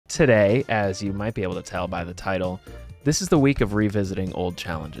Today, as you might be able to tell by the title, this is the week of revisiting old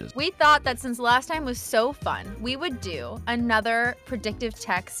challenges. We thought that since last time was so fun, we would do another predictive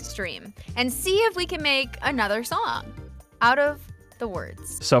text stream and see if we can make another song out of the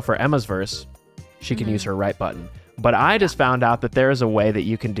words. So for Emma's verse, she can use her right button. But I just found out that there is a way that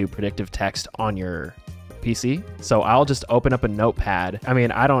you can do predictive text on your PC. So I'll just open up a notepad. I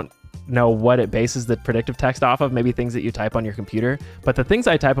mean, I don't know what it bases the predictive text off of, maybe things that you type on your computer. But the things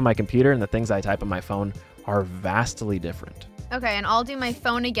I type on my computer and the things I type on my phone are vastly different. Okay, and I'll do my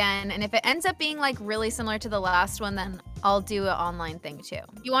phone again. And if it ends up being like really similar to the last one, then I'll do an online thing too.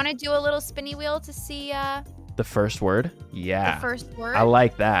 You want to do a little spinny wheel to see the first word? Yeah. The first word? I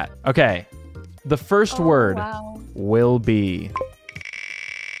like that. Okay. The first word will be...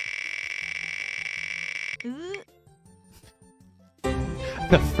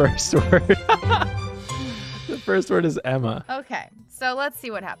 The first word. The first word is Emma. Okay, so let's see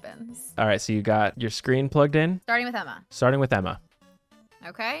what happens. All right, so you got your screen plugged in? Starting with Emma. Starting with Emma.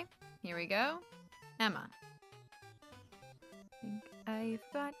 Okay, here we go. Emma. I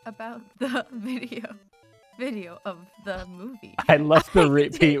thought about the video of the movie. I love the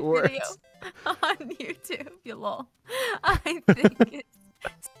repeat words. On YouTube, you lol. I think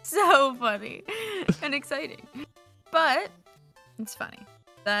it's so funny and exciting. But it's funny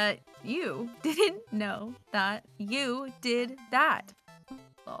that you didn't know that you did that.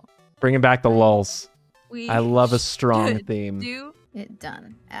 Lol. Bringing back the lulls. We I love a strong should theme. Do it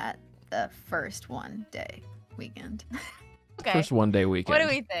done at the first one day weekend. Okay. First one day weekend. What do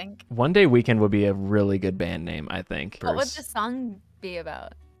we think? One day weekend would be a really good band name, I think. What would the song be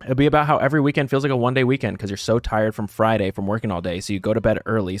about? It'll be about how every weekend feels like a one-day weekend because you're so tired from Friday from working all day, so you go to bed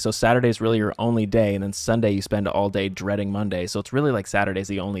early. So Saturday's really your only day, and then Sunday you spend all day dreading Monday. So it's really like Saturday's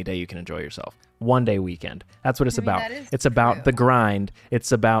the only day you can enjoy yourself. One-day weekend. That's what it's about. It's about the grind.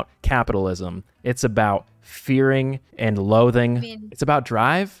 It's about capitalism. It's about fearing and loathing. It's about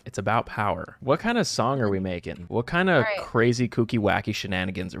drive. It's about power. What kind of song are we making? What kind of crazy, kooky, wacky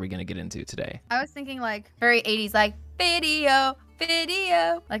shenanigans are we going to get into today? I was thinking like very 80s, like video,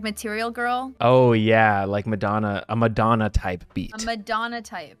 like Material Girl. Oh yeah, like Madonna, a Madonna type beat. A Madonna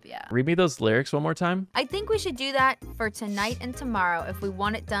type, yeah. Read me those lyrics one more time. I think we should do that for tonight and tomorrow if we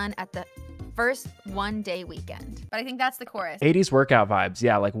want it done at the first one-day weekend. But I think that's the chorus. 80s workout vibes,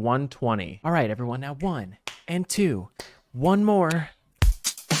 yeah, like 120. All right, everyone, now 1 and 2. One more.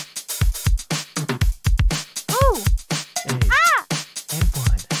 Ooh! Hey. Ah! And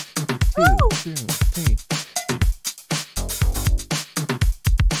 1, 2, 3.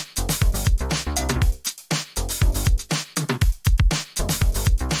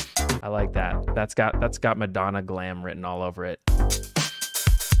 I like that. That's got Madonna glam written all over it.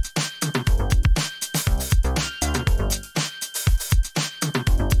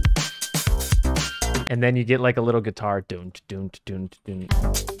 And then you get like a little guitar. Dun, dun, dun, dun.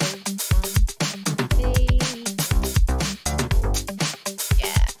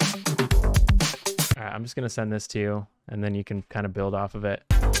 Yeah. All right, I'm just gonna send this to you, and then you can kind of build off of it.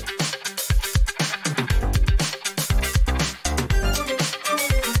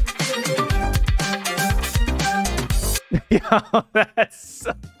 Yo, that's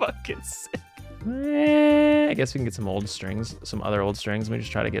so fucking sick. I guess we can get some old strings, some other old strings. Let me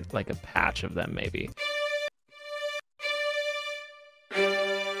just try to get like a patch of them maybe.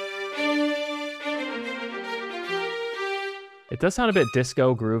 It does sound a bit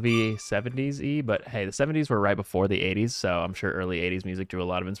disco groovy 70s-y, but hey, the 70s were right before the 80s, so I'm sure early 80s music drew a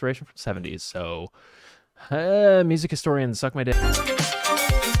lot of inspiration from 70s. So music historians, suck my dick.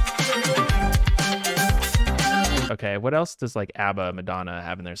 Okay, what else does like ABBA, Madonna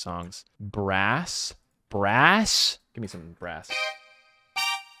have in their songs? Brass? Brass? Give me some brass.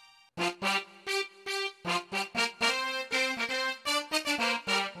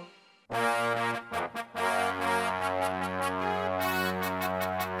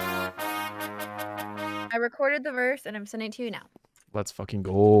 I recorded the verse and I'm sending it to you now. Let's fucking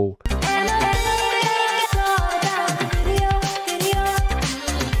go.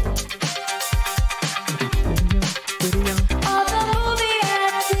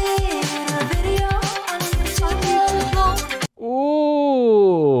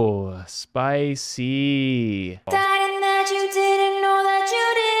 Ooh, spicy. I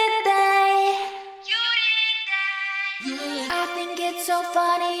think it's so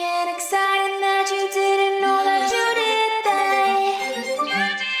funny and exciting that you didn't know that you did that.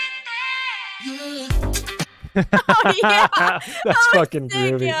 Oh, yeah. That's fucking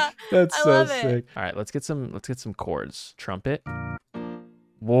sick, groovy. yeah. That's I so love it. sick. All right, let's get some chords. Trumpet.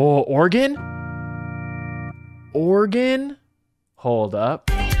 Whoa, organ? Organ? Hold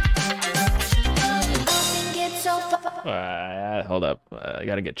up. Hold up. I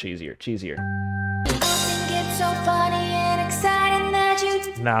gotta get cheesier. Cheesier. It's so funny and exciting that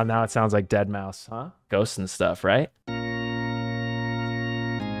you Now it sounds like Dead Mouse, huh? Ghosts and stuff, right?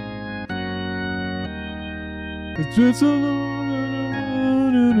 It's just a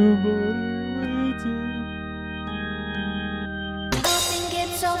alone in a body waiting. think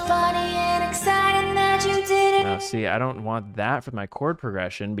it's so funny and exciting that you didn't. Now, see, I don't want that for my chord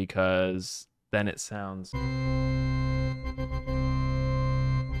progression because then it sounds.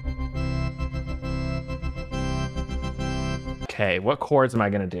 Okay, what chords am I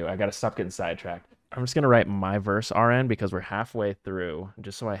gonna do? I gotta stop getting sidetracked. I'm just gonna write my verse RN because we're halfway through,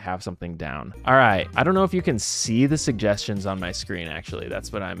 just so I have something down. All right, I don't know if you can see the suggestions on my screen, actually.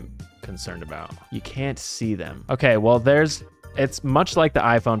 That's what I'm concerned about. You can't see them. Okay, well, it's much like the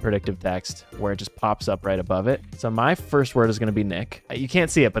iPhone predictive text where it just pops up right above it. So my first word is gonna be Nick. You can't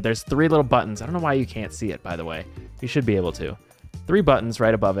see it, but there's 3 little buttons. I don't know why you can't see it, by the way. You should be able to. 3 buttons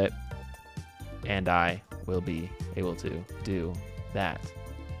right above it, and I will be able to do that.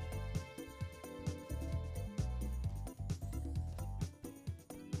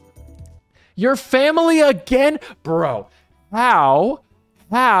 Your family again? Bro, how?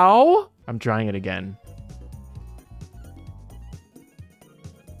 I'm trying it again.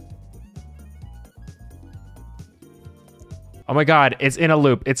 Oh my God, it's in a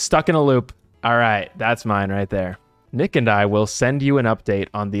loop. It's stuck in a loop. All right, that's mine right there. Nick and I will send you an update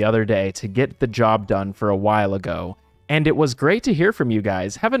on the other day to get the job done for a while ago. And it was great to hear from you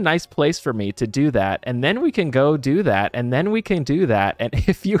guys. Have a nice place for me to do that. And then we can go do that. And then we can do that. And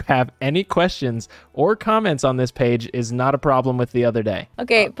if you have any questions or comments on this page is not a problem with the other day.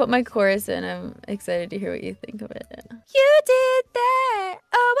 Okay, put my chorus in. I'm excited to hear what you think of it. You did that.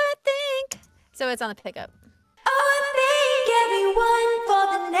 Oh, I think. So it's on the pickup. Oh, I thank everyone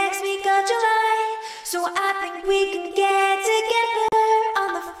for the next week of July. So I think we can get together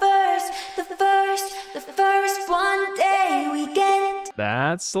on the first one day weekend.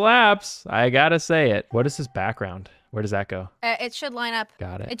 That slaps. I gotta say it. What is this background? Where does that go? It should line up.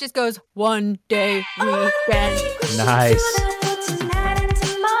 Got it. It just goes one day weekend. Nice.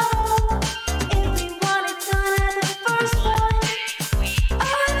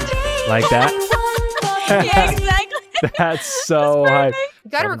 Like that? Yeah, exactly. That's so hype.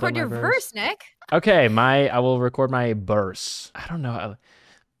 You gotta record your verse, Nick. Okay, I will record my verse. I don't know.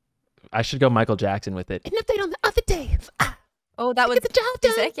 I should go Michael Jackson with it. An update on the other day. Oh, that would get the job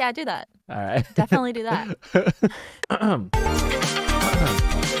done. sick. Yeah, do that. All right. Definitely do that. Nick and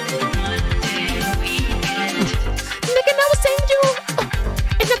I will send you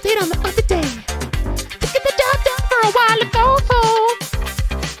an update on the other day. To get the job done for a while ago.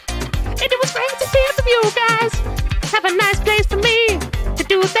 And it was great to hear from you guys. Have a nice place for me to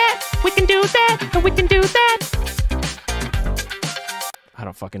do that. We can do that, and we can do that. I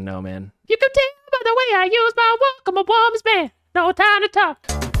don't fucking know, man. You can tell by the way I use my walk. I'm a woman's man. No time to talk.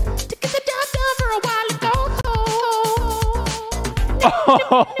 To get the job done for a while ago.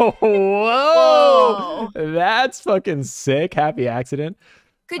 Oh, whoa. That's fucking sick. Happy accident.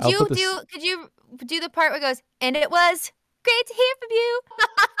 Could you do the part where it goes, and it was great to hear from you.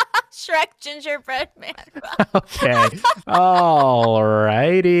 Shrek gingerbread man. Okay.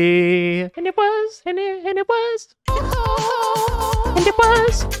 Alrighty. And it was, and it was. And it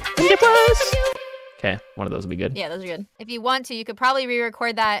was, and it was. Okay, one of those will be good. Yeah, those are good. If you want to, you could probably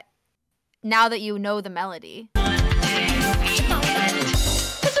re-record that now that you know the melody.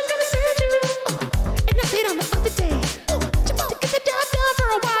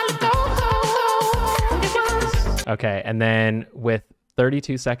 Okay, and then with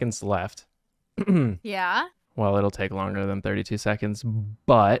 32 seconds left. Yeah. Well, it'll take longer than 32 seconds,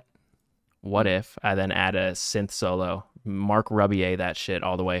 but what if I then add a synth solo? Mark Rubier that shit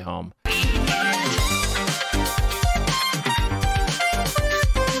all the way home.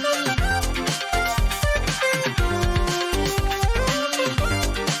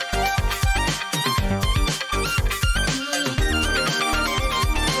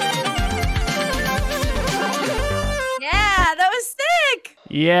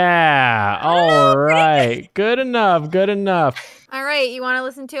 Yeah. All right. Good enough. Good enough. All right. You want to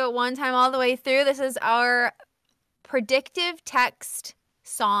listen to it one time all the way through? This is our predictive text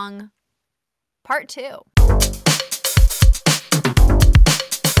song part 2.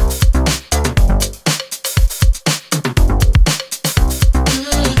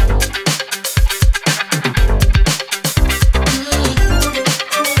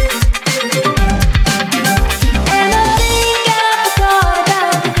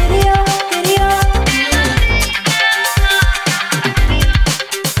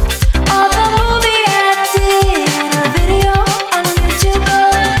 All the movie acting in a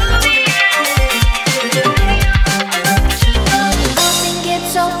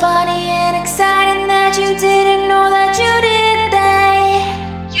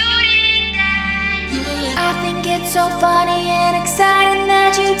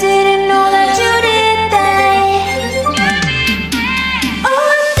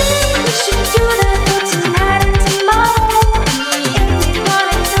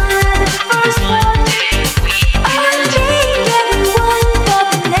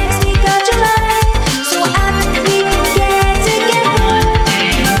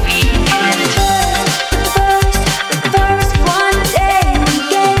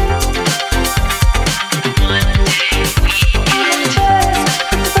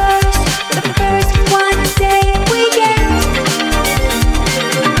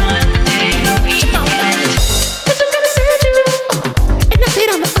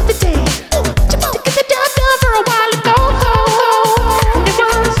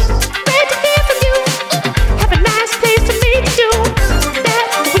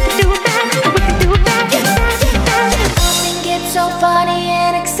funny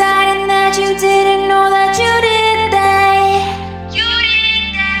and exciting that you didn't know that you did that. You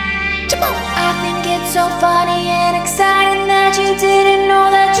did that. I think it's so funny and exciting that you didn't know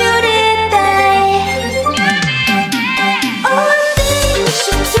that you did that. One day we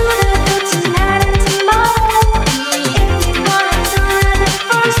should do that tonight and tomorrow. If you wanna do it the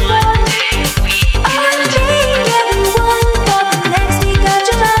first one. I think everyone for the next week of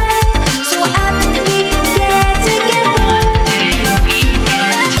July. So I think we can get together.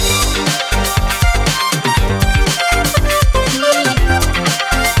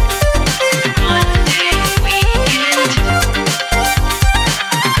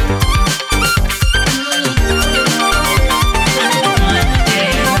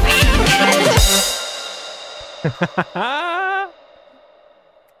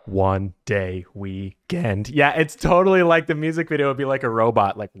 One day weekend. Yeah, it's totally like the music video would be like a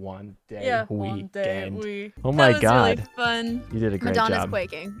robot, like one day weekend. Oh my God. Really fun. You did a great Madonna's job.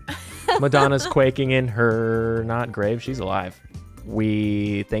 quaking. Madonna's quaking in her not grave. She's alive.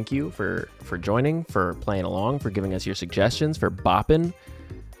 We thank you for joining, for playing along, for giving us your suggestions, for bopping.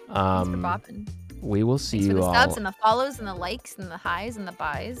 Thanks for bopping. We will see Thanks you for the all. subs and the follows and the likes and the highs and the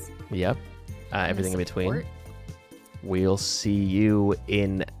buys. Yep. and the Everything in between. support. We'll see you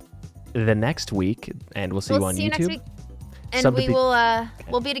in the next week, and we'll see you on see you YouTube. next week. And Sub to we the- will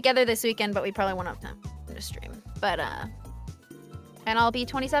we'll be together this weekend, but we probably won't have time to stream. But and I'll be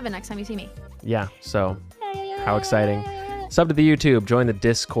 27 next time you see me. Yeah, so how exciting. Sub to the YouTube, join the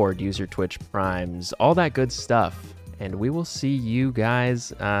Discord, use your Twitch Primes, all that good stuff. And we will see you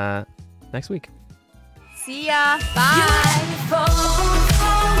guys next week. See ya. Bye.